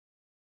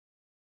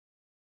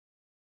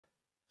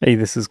Hey,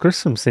 this is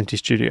Chris from Synty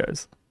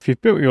Studios. If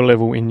you've built your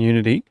level in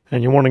Unity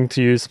and you're wanting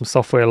to use some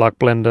software like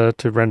Blender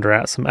to render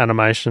out some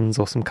animations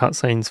or some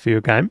cutscenes for your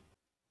game,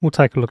 we'll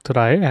take a look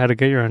today at how to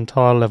get your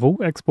entire level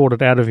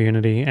exported out of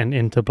Unity and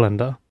into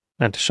Blender.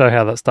 And to show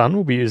how that's done,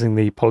 we'll be using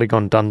the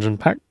Polygon Dungeon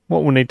pack.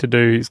 What we'll need to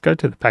do is go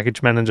to the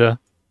Package Manager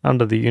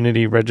under the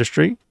Unity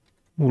registry.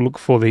 We'll look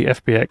for the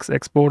FBX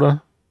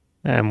Exporter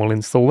and we'll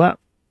install that.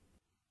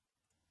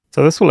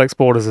 So this will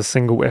export as a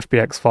single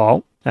FBX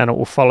file, and it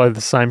will follow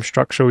the same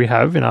structure we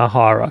have in our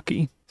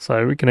hierarchy.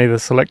 So we can either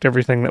select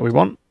everything that we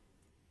want,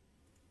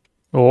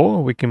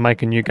 or we can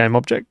make a new game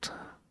object.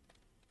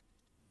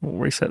 We'll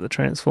reset the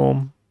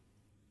transform,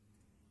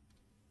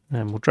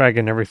 and we'll drag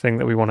in everything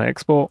that we want to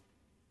export.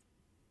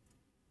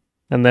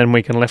 And then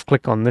we can left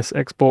click on this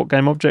export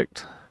game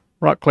object,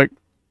 right click,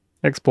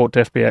 export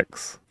to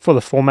FBX. For the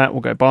format,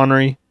 we'll go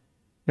binary.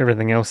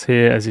 Everything else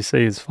here, as you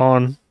see, is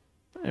fine.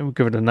 And we'll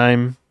give it a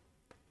name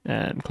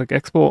and click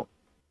export.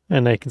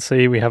 And there you can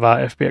see we have our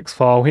FBX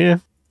file here.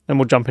 Then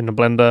we'll jump into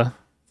Blender,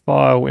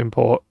 File,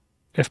 Import,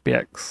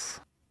 FBX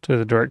to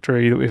the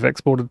directory that we've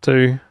exported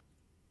to,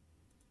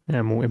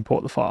 and we'll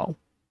import the file.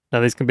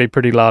 Now these can be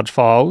pretty large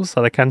files,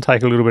 so they can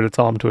take a little bit of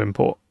time to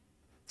import.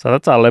 So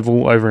that's our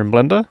level over in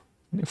Blender.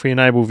 If we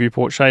enable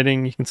viewport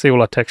shading, you can see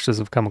all our textures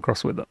have come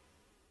across with it.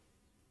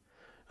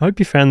 I hope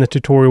you found the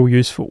tutorial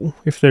useful.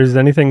 If there is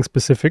anything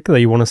specific that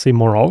you want to see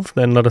more of,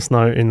 then let us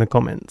know in the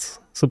comments.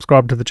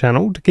 Subscribe to the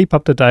channel to keep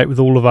up to date with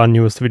all of our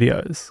newest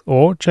videos,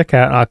 or check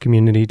out our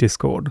community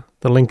Discord.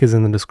 The link is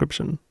in the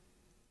description.